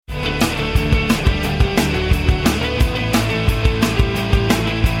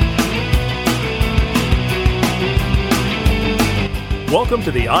Welcome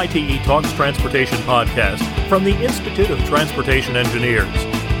to the ITE Talks Transportation podcast from the Institute of Transportation Engineers.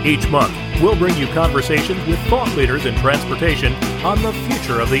 Each month, we'll bring you conversations with thought leaders in transportation on the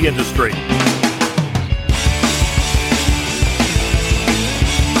future of the industry.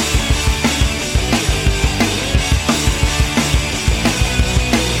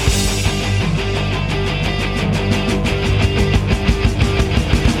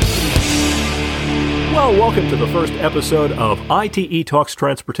 Well, welcome to the first episode of ITE Talks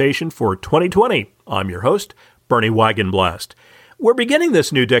Transportation for 2020. I'm your host, Bernie Wagenblast. We're beginning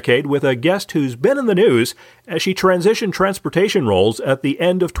this new decade with a guest who's been in the news as she transitioned transportation roles at the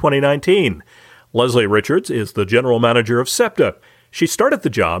end of 2019. Leslie Richards is the general manager of SEPTA. She started the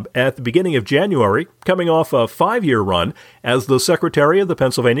job at the beginning of January, coming off a 5-year run as the secretary of the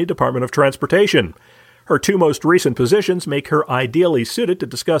Pennsylvania Department of Transportation. Her two most recent positions make her ideally suited to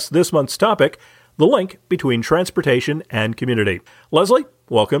discuss this month's topic, the link between transportation and community. Leslie,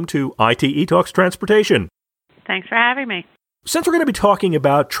 welcome to ITE Talks Transportation. Thanks for having me. Since we're going to be talking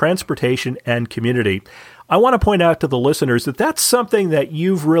about transportation and community, I want to point out to the listeners that that's something that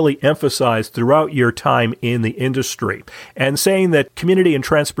you've really emphasized throughout your time in the industry, and saying that community and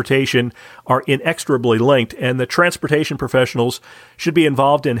transportation are inexorably linked and that transportation professionals should be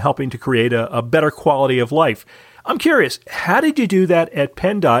involved in helping to create a better quality of life. I'm curious, how did you do that at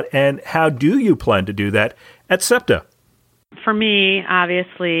PennDOT, and how do you plan to do that at SEPTA? For me,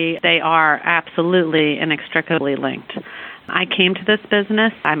 obviously, they are absolutely inextricably linked. I came to this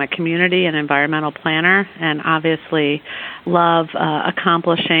business. I'm a community and environmental planner, and obviously love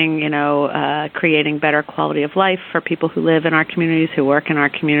accomplishing, creating better quality of life for people who live in our communities, who work in our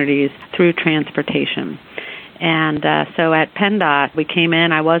communities through transportation. And so at PennDOT, we came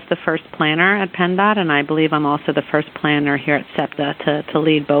in. I was the first planner at PennDOT, and I believe I'm also the first planner here at SEPTA to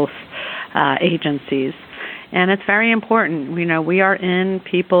lead both agencies. And it's very important. We are in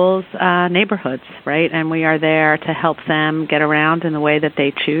people's neighborhoods, right? And we are there to help them get around in the way that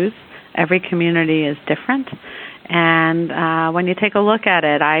they choose. Every community is different. And when you take a look at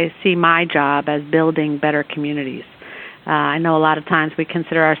it, I see my job as building better communities. I know a lot of times we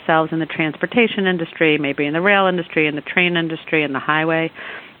consider ourselves in the transportation industry, maybe in the rail industry, in the train industry, in the highway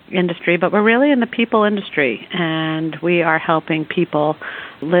industry, but we're really in the people industry, and we are helping people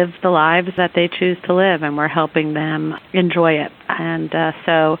live the lives that they choose to live, and we're helping them enjoy it. And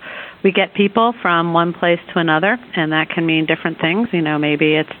so we get people from one place to another, and that can mean different things.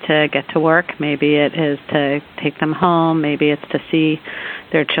 Maybe it's to get to work, maybe it is to take them home, maybe it's to see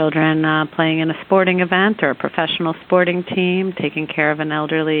their children playing in a sporting event or a professional sporting team, taking care of an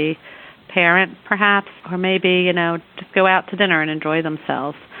elderly parent perhaps, or maybe, just go out to dinner and enjoy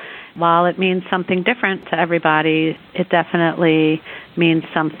themselves. While it means something different to everybody, it definitely means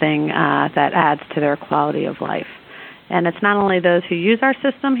something that adds to their quality of life. And it's not only those who use our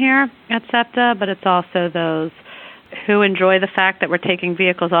system here at SEPTA, but it's also those who enjoy the fact that we're taking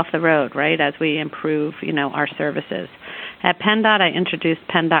vehicles off the road, right, as we improve, our services. At PennDOT, I introduced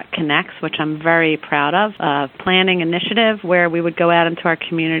PennDOT Connects, which I'm very proud of, a planning initiative where we would go out into our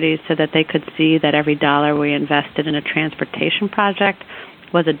communities so that they could see that every dollar we invested in a transportation project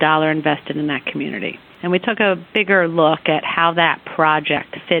was a dollar invested in that community. And we took a bigger look at how that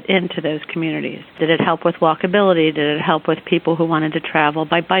project fit into those communities. Did it help with walkability? Did it help with people who wanted to travel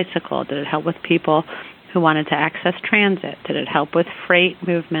by bicycle? Did it help with people who wanted to access transit? Did it help with freight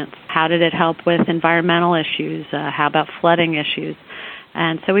movements? How did it help with environmental issues? How about flooding issues?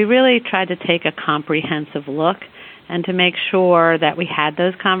 And so we really tried to take a comprehensive look and to make sure that we had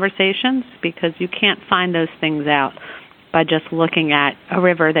those conversations, because you can't find those things out by just looking at a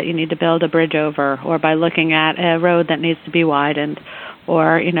river that you need to build a bridge over, or by looking at a road that needs to be widened,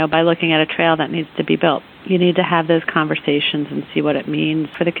 or, by looking at a trail that needs to be built. You need to have those conversations and see what it means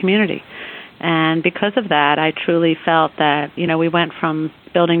for the community. And because of that, I truly felt that, we went from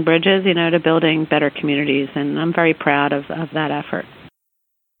building bridges, to building better communities, and I'm very proud of that effort.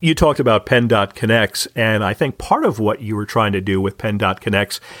 You talked about PennDOT Connects, and I think part of what you were trying to do with PennDOT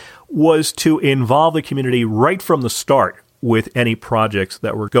Connects was to involve the community right from the start with any projects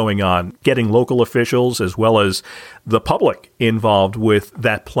that were going on, getting local officials as well as the public involved with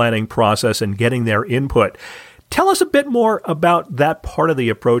that planning process and getting their input. Tell us a bit more about that part of the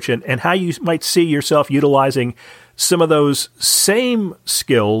approach and how you might see yourself utilizing some of those same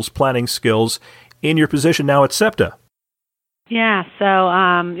skills, planning skills, in your position now at SEPTA. Yeah, so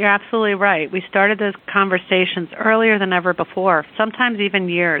you're absolutely right. We started those conversations earlier than ever before, sometimes even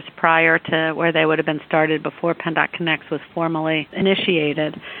years prior to where they would have been started before PennDOT Connects was formally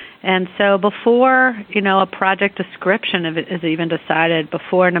initiated. And so before, a project description is even decided,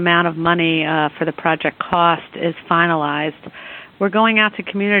 before an amount of money for the project cost is finalized, we're going out to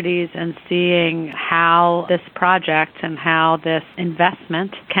communities and seeing how this project and how this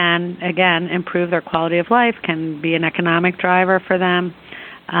investment can, again, improve their quality of life, can be an economic driver for them,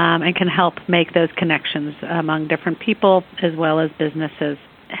 and can help make those connections among different people as well as businesses.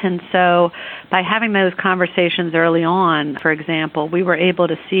 And so by having those conversations early on, for example, we were able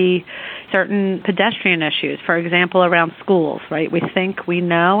to see certain pedestrian issues, for example, around schools, right? We think we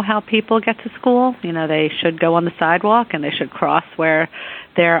know how people get to school. They should go on the sidewalk and they should cross where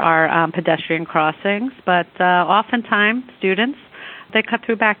there are pedestrian crossings. But oftentimes, students, they cut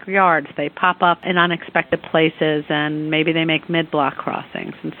through backyards. They pop up in unexpected places, and maybe they make mid-block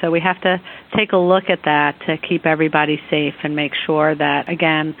crossings. And so we have to take a look at that to keep everybody safe and make sure that,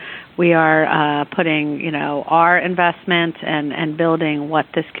 again, we are putting, our investment and building what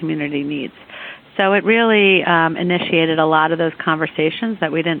this community needs. So it really initiated a lot of those conversations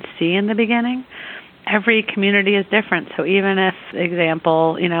that we didn't see in the beginning. Every community is different. So even if,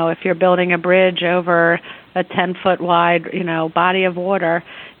 example, if you're building a bridge over a 10-foot wide, body of water,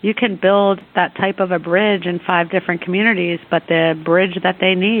 you can build that type of a bridge in 5 different communities, but the bridge that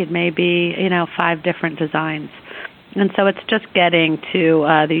they need may be, 5 different designs. And so it's just getting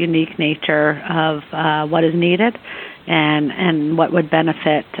to the unique nature of what is needed and what would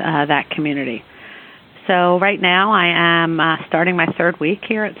benefit that community. So right now I am starting my 3rd week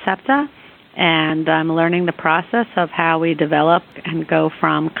here at SEPTA, and I'm learning the process of how we develop and go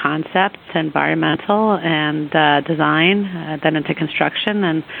from concept to environmental and design, then into construction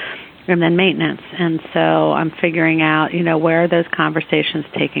and then maintenance. And so I'm figuring out, where are those conversations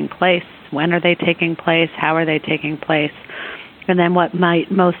taking place? When are they taking place? How are they taking place? And then what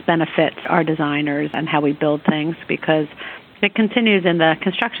might most benefit our designers and how we build things, because it continues in the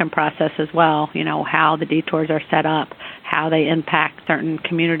construction process as well, how the detours are set up, how they impact certain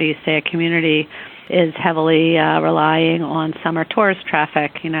communities. Say a community is heavily relying on summer tourist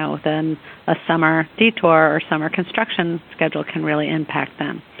traffic, then a summer detour or summer construction schedule can really impact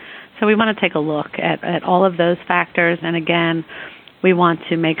them. So we want to take a look at all of those factors, and again, we want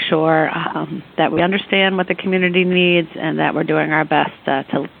to make sure that we understand what the community needs and that we're doing our best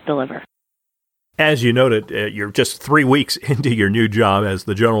to deliver. As you noted, you're just 3 weeks into your new job as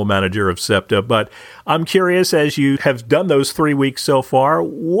the general manager of SEPTA, but I'm curious, as you have done those 3 weeks so far,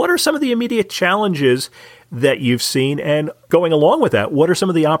 what are some of the immediate challenges that you've seen? And going along with that, what are some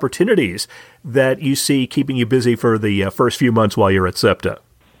of the opportunities that you see keeping you busy for the first few months while you're at SEPTA?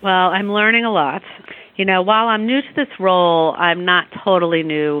 Well, I'm learning a lot. While I'm new to this role, I'm not totally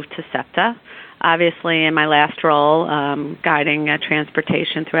new to SEPTA. Obviously, in my last role, guiding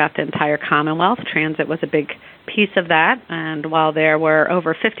transportation throughout the entire Commonwealth, transit was a big piece of that. And while there were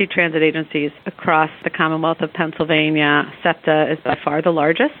over 50 transit agencies across the Commonwealth of Pennsylvania, SEPTA is by far the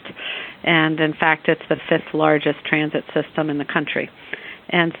largest. And in fact, it's the 5th largest transit system in the country.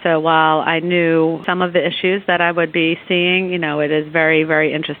 And so while I knew some of the issues that I would be seeing, it is very,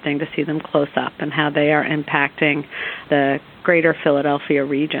 very interesting to see them close up and how they are impacting the greater Philadelphia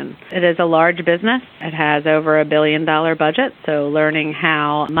region. It is a large business. It has over $1 billion budget, so learning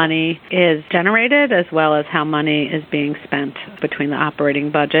how money is generated as well as how money is being spent between the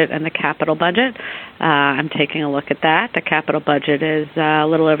operating budget and the capital budget. I'm taking a look at that. The capital budget is a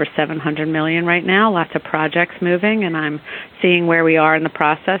little over $700 million right now, lots of projects moving, and I'm seeing where we are in the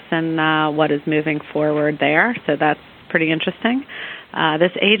process and what is moving forward there, so that's pretty interesting.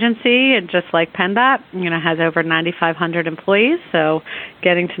 This agency, just like PennDOT, has over 9,500 employees, so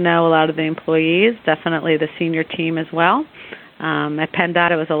getting to know a lot of the employees, definitely the senior team as well. At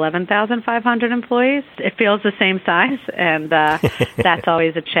PennDOT, it was 11,500 employees. It feels the same size, and that's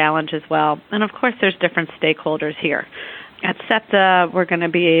always a challenge as well. And, of course, there's different stakeholders here. At SEPTA, we're going to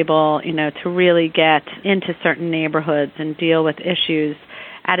be able, to really get into certain neighborhoods and deal with issues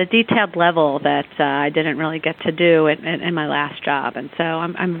at a detailed level that I didn't really get to do in my last job. And so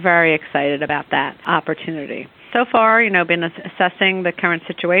I'm very excited about that opportunity. So far, been assessing the current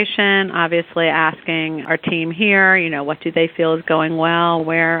situation, obviously asking our team here, what do they feel is going well,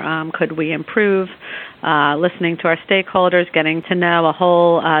 where could we improve, listening to our stakeholders, getting to know a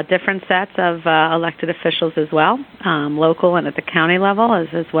whole different sets of elected officials as well, local and at the county level,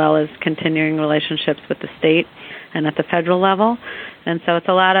 as well as continuing relationships with the state and at the federal level. And so it's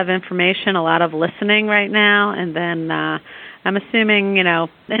a lot of information, a lot of listening right now, and then I'm assuming, in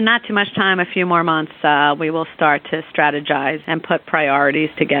not too much time, a few more months, we will start to strategize and put priorities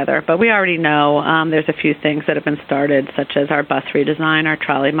together. But we already know there's a few things that have been started, such as our bus redesign, our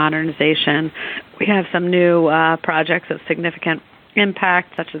trolley modernization. We have some new projects of significant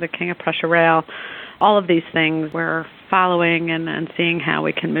impact, such as the King of Prussia Rail. all of these things we're following and seeing how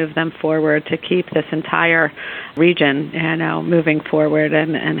we can move them forward to keep this entire region, moving forward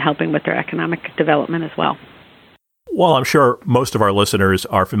and helping with their economic development as well. Well, I'm sure most of our listeners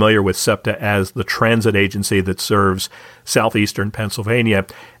are familiar with SEPTA as the transit agency that serves southeastern Pennsylvania.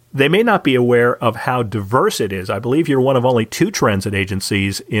 They may not be aware of how diverse it is. I believe you're one of only 2 transit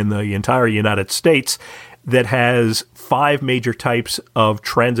agencies in the entire United States that has 5 major types of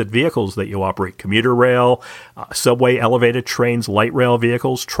transit vehicles that you operate: commuter rail, subway elevated trains, light rail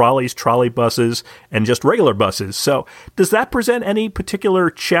vehicles, trolleys, trolley buses, and just regular buses. So does that present any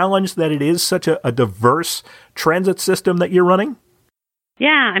particular challenge that it is such a diverse transit system that you're running?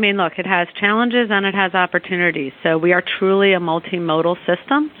 Yeah, look, it has challenges and it has opportunities. So we are truly a multimodal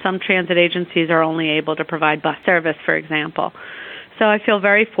system. Some transit agencies are only able to provide bus service, for example. So I feel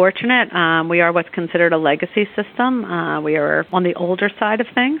very fortunate. We are what's considered a legacy system. We are on the older side of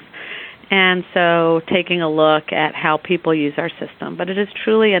things. And so taking a look at how people use our system. But it is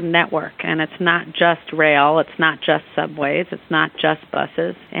truly a network, and it's not just rail, it's not just subways, it's not just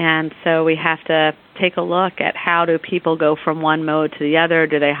buses. And so we have to take a look at how do people go from one mode to the other.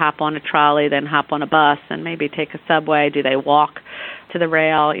 Do they hop on a trolley, then hop on a bus, and maybe take a subway? Do they walk to the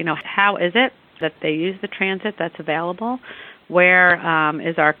rail? How is it that they use the transit that's available? Where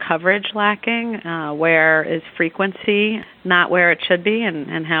is our coverage lacking? Where is frequency not where it should be,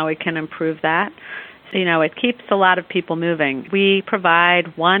 and how we can improve that? So, it keeps a lot of people moving. We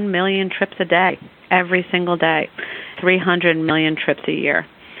provide 1 million trips a day, every single day, 300 million trips a year.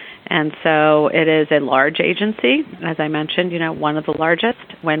 And so it is a large agency, as I mentioned, one of the largest.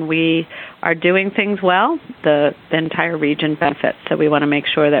 When we are doing things well, the entire region benefits. So we want to make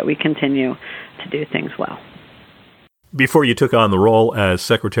sure that we continue to do things well. Before you took on the role as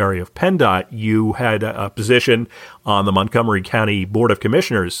Secretary of PennDOT, you had a position on the Montgomery County Board of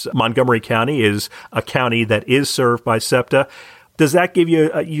Commissioners. Montgomery County is a county that is served by SEPTA. Does that give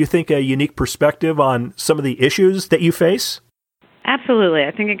you, you think, a unique perspective on some of the issues that you face? Absolutely.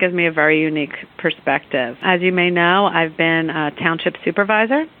 I think it gives me a very unique perspective. As you may know, I've been a township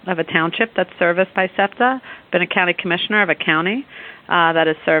supervisor of a township that's serviced by SEPTA, been a county commissioner of a county that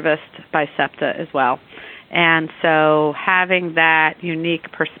is serviced by SEPTA as well. And so having that unique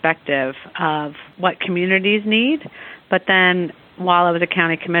perspective of what communities need, but then while I was a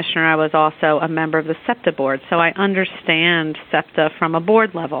county commissioner, I was also a member of the SEPTA board. So I understand SEPTA from a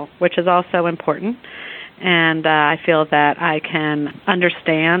board level, which is also important. And I feel that I can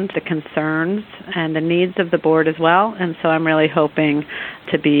understand the concerns and the needs of the board as well. And so I'm really hoping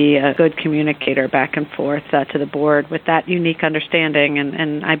to be a good communicator back and forth to the board with that unique understanding.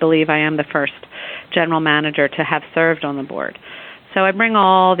 And I believe I am the first general manager to have served on the board. So I bring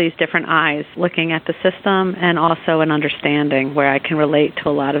all these different eyes looking at the system and also an understanding where I can relate to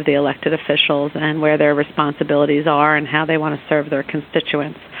a lot of the elected officials and where their responsibilities are and how they want to serve their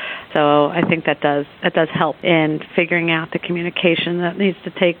constituents. So I think that does help in figuring out the communication that needs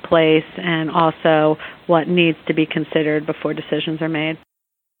to take place and also what needs to be considered before decisions are made.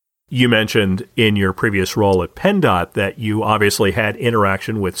 You mentioned in your previous role at PennDOT that you obviously had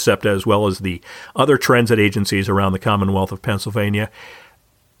interaction with SEPTA as well as the other transit agencies around the Commonwealth of Pennsylvania.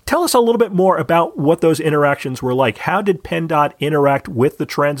 Tell us a little bit more about what those interactions were like. How did PennDOT interact with the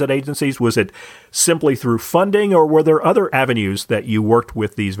transit agencies? Was it simply through funding, or were there other avenues that you worked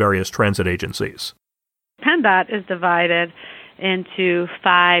with these various transit agencies? PennDOT is divided into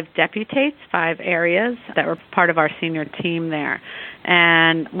 5 deputates, 5 areas that were part of our senior team there.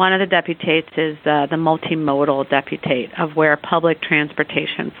 And one of the deputates is the multimodal deputate of where public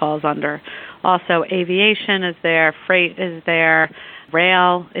transportation falls under. Also, aviation is there, freight is there,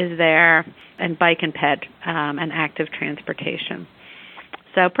 rail is there, and bike and ped and active transportation.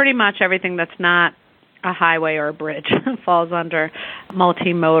 So pretty much everything that's not a highway or a bridge falls under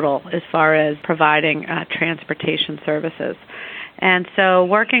multimodal as far as providing transportation services. And so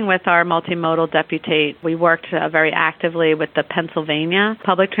working with our multimodal deputate, we worked very actively with the Pennsylvania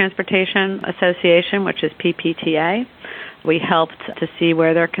Public Transportation Association, which is PPTA. We helped to see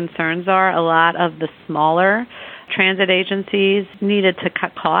where their concerns are. A lot of the smaller transit agencies needed to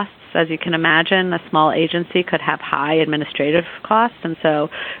cut costs. As you can imagine, a small agency could have high administrative costs, and so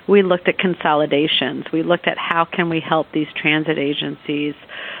we looked at consolidations. We looked at how can we help these transit agencies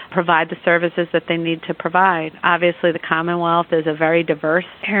provide the services that they need to provide. Obviously, the Commonwealth is a very diverse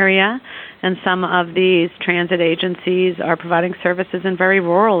area, and some of these transit agencies are providing services in very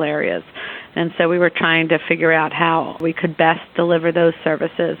rural areas. And so we were trying to figure out how we could best deliver those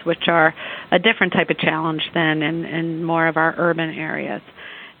services, which are a different type of challenge than in more of our urban areas.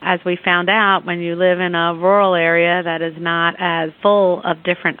 As we found out, when you live in a rural area that is not as full of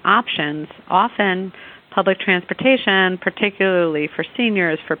different options, often public transportation, particularly for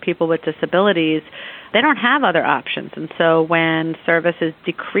seniors, for people with disabilities, they don't have other options. And so when service is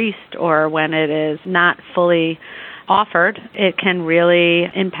decreased or when it is not fully offered, it can really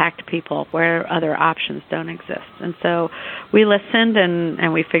impact people where other options don't exist. And so we listened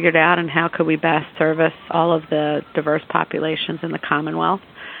and we figured out and how could we best service all of the diverse populations in the Commonwealth.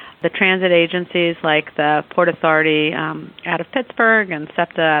 The transit agencies like the Port Authority out of Pittsburgh and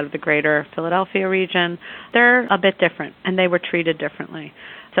SEPTA out of the greater Philadelphia region, they're a bit different, and they were treated differently.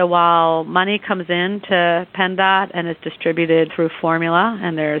 So while money comes into PennDOT and is distributed through formula,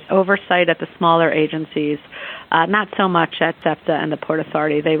 and there's oversight at the smaller agencies, not so much at SEPTA and the Port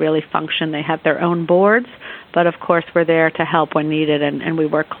Authority. They really function. They have their own boards, but of course we're there to help when needed, and we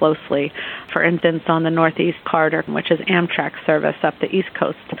work closely. For instance, on the Northeast Corridor, which is Amtrak service up the East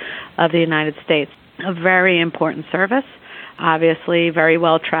Coast of the United States, a very important service. Obviously very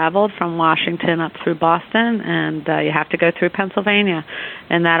well traveled from Washington up through Boston, and you have to go through Pennsylvania.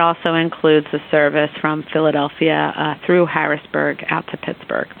 And that also includes the service from Philadelphia through Harrisburg out to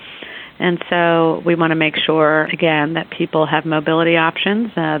Pittsburgh. And so we want to make sure, again, that people have mobility options,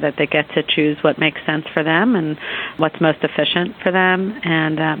 that they get to choose what makes sense for them and what's most efficient for them,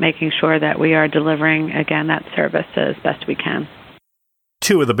 and making sure that we are delivering, again, that service as best we can.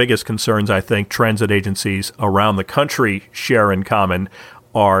 Two of the biggest concerns I think transit agencies around the country share in common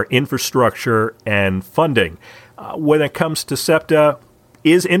are infrastructure and funding. When it comes to SEPTA,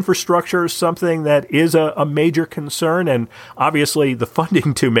 is infrastructure something that is a major concern? And obviously the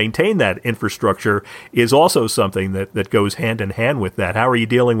funding to maintain that infrastructure is also something that goes hand in hand with that. How are you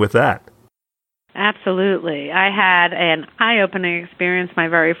dealing with that? Absolutely. I had an eye-opening experience my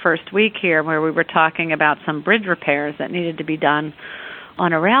very first week here where we were talking about some bridge repairs that needed to be done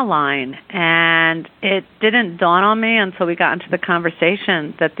on a rail line, and it didn't dawn on me until we got into the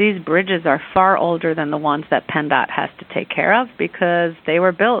conversation that these bridges are far older than the ones that PennDOT has to take care of because they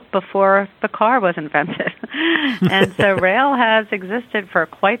were built before the car was invented. And so rail has existed for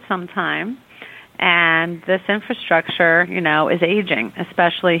quite some time, and this infrastructure, is aging,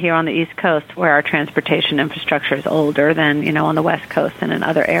 especially here on the East Coast where our transportation infrastructure is older than, on the West Coast and in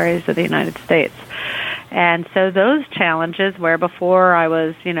other areas of the United States. And so those challenges where before I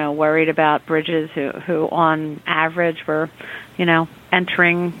was, worried about bridges who on average were,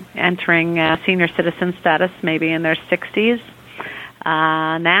 entering senior citizen status maybe in their 60s.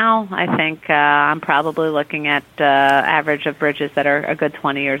 Now I think I'm probably looking at average of bridges that are a good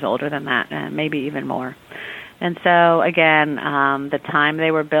 20 years older than that, and maybe even more. And so, again, the time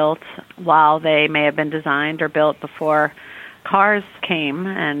they were built, while they may have been designed or built before cars came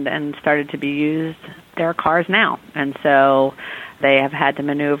and started to be used, there are cars now. And so they have had to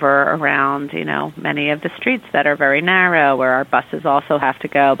maneuver around, many of the streets that are very narrow where our buses also have to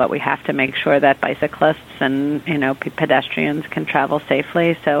go, but we have to make sure that bicyclists and, pedestrians can travel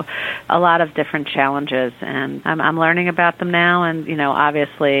safely. So a lot of different challenges, and I'm learning about them now, and,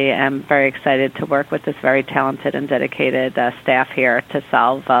 obviously I'm very excited to work with this very talented and dedicated staff here to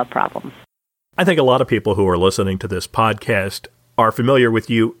solve problems. I think a lot of people who are listening to this podcast are familiar with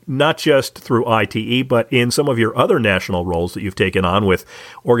you, not just through ITE, but in some of your other national roles that you've taken on with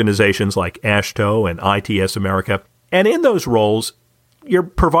organizations like AASHTO and ITS America. And in those roles, you're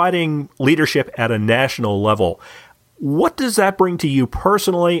providing leadership at a national level. What does that bring to you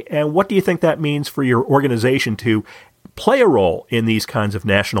personally, and what do you think that means for your organization to play a role in these kinds of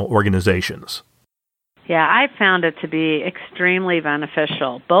national organizations? Yeah, I found it to be extremely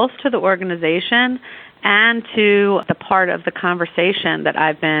beneficial, both to the organization and to the part of the conversation that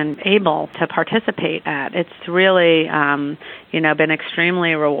I've been able to participate at. It's really, been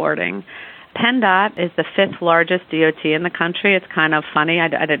extremely rewarding. PennDOT is the fifth largest DOT in the country. It's kind of funny. I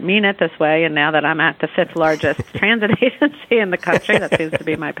didn't mean it this way, and now that I'm at the fifth largest transit agency in the country, that seems to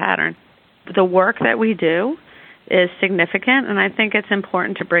be my pattern. The work that we do is significant, and I think it's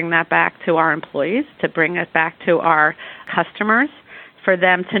important to bring that back to our employees, to bring it back to our customers, for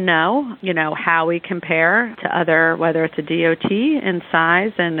them to know, how we compare to other, whether it's a DOT in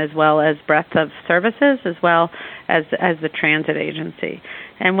size and as well as breadth of services, as well as the transit agency.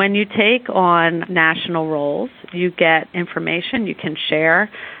 And when you take on national roles, you get information you can share.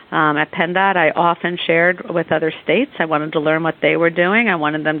 At PennDOT, I often shared with other states. I wanted to learn what they were doing. I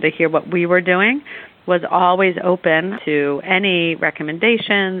wanted them to hear what we were doing. was always open to any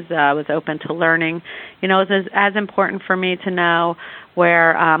recommendations, was open to learning. It was as important for me to know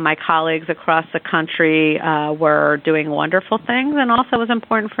where my colleagues across the country were doing wonderful things, and also it was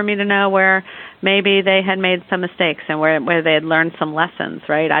important for me to know where maybe they had made some mistakes and where they had learned some lessons,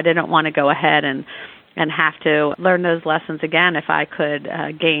 right? I didn't want to go ahead and have to learn those lessons again if I could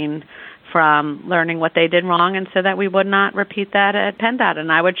gain from learning what they did wrong, and so that we would not repeat that at PennDOT.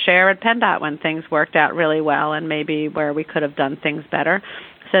 And I would share at PennDOT when things worked out really well and maybe where we could have done things better,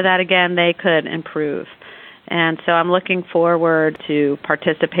 so that, again, they could improve. And so I'm looking forward to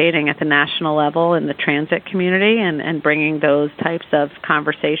participating at the national level in the transit community and bringing those types of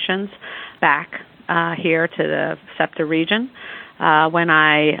conversations back here to the SEPTA region. When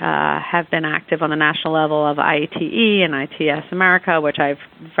I have been active on the national level of IETE and ITS America, which I've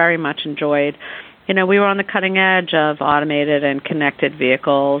very much enjoyed, we were on the cutting edge of automated and connected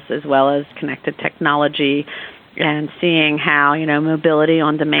vehicles as well as connected technology, and seeing how, mobility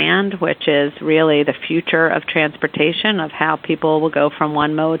on demand, which is really the future of transportation, of how people will go from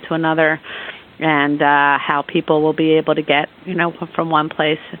one mode to another, and how people will be able to get, from one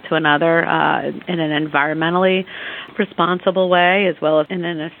place to another in an environmentally responsible way as well as in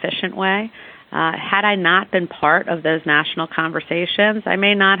an efficient way. Had I not been part of those national conversations, I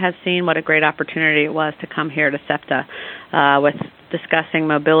may not have seen what a great opportunity it was to come here to SEPTA with discussing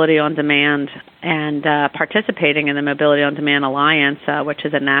mobility on demand and participating in the Mobility on Demand Alliance, which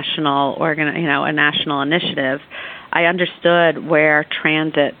is a national a national initiative. I understood where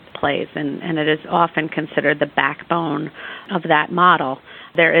transit plays, and it is often considered the backbone of that model.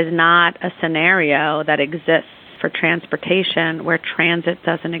 There is not a scenario that exists for transportation where transit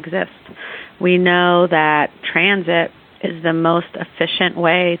doesn't exist. We know that transit is the most efficient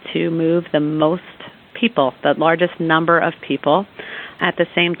way to move the most people, the largest number of people at the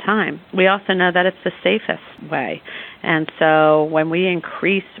same time. We also know that it's the safest way. And so when we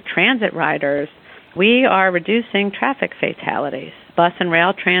increase transit riders, we are reducing traffic fatalities. Bus and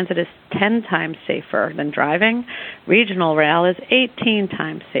rail transit is 10 times safer than driving. Regional rail is 18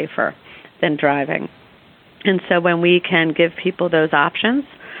 times safer than driving. And so when we can give people those options,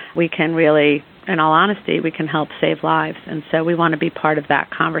 we can really, in all honesty, we can help save lives. And so we want to be part of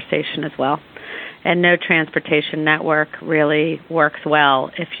that conversation as well. And no transportation network really works well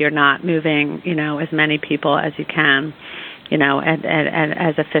if you're not moving, as many people as you can, and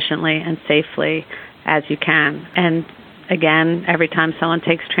as efficiently and safely as you can. And again, every time someone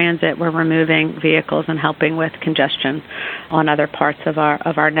takes transit, we're removing vehicles and helping with congestion on other parts of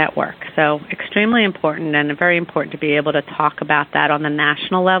our network. So extremely important, and very important to be able to talk about that on the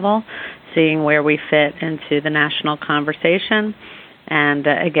national level, seeing where we fit into the national conversation, and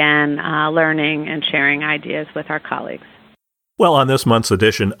again, learning and sharing ideas with our colleagues. Well, on this month's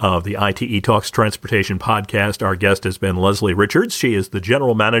edition of the ITE Talks Transportation podcast, our guest has been Leslie Richards. She is the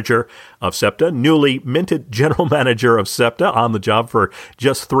General Manager of SEPTA, newly minted General Manager of SEPTA, on the job for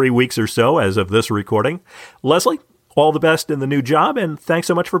just 3 weeks or so as of this recording. Leslie, all the best in the new job, and thanks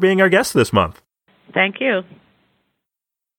so much for being our guest this month. Thank you.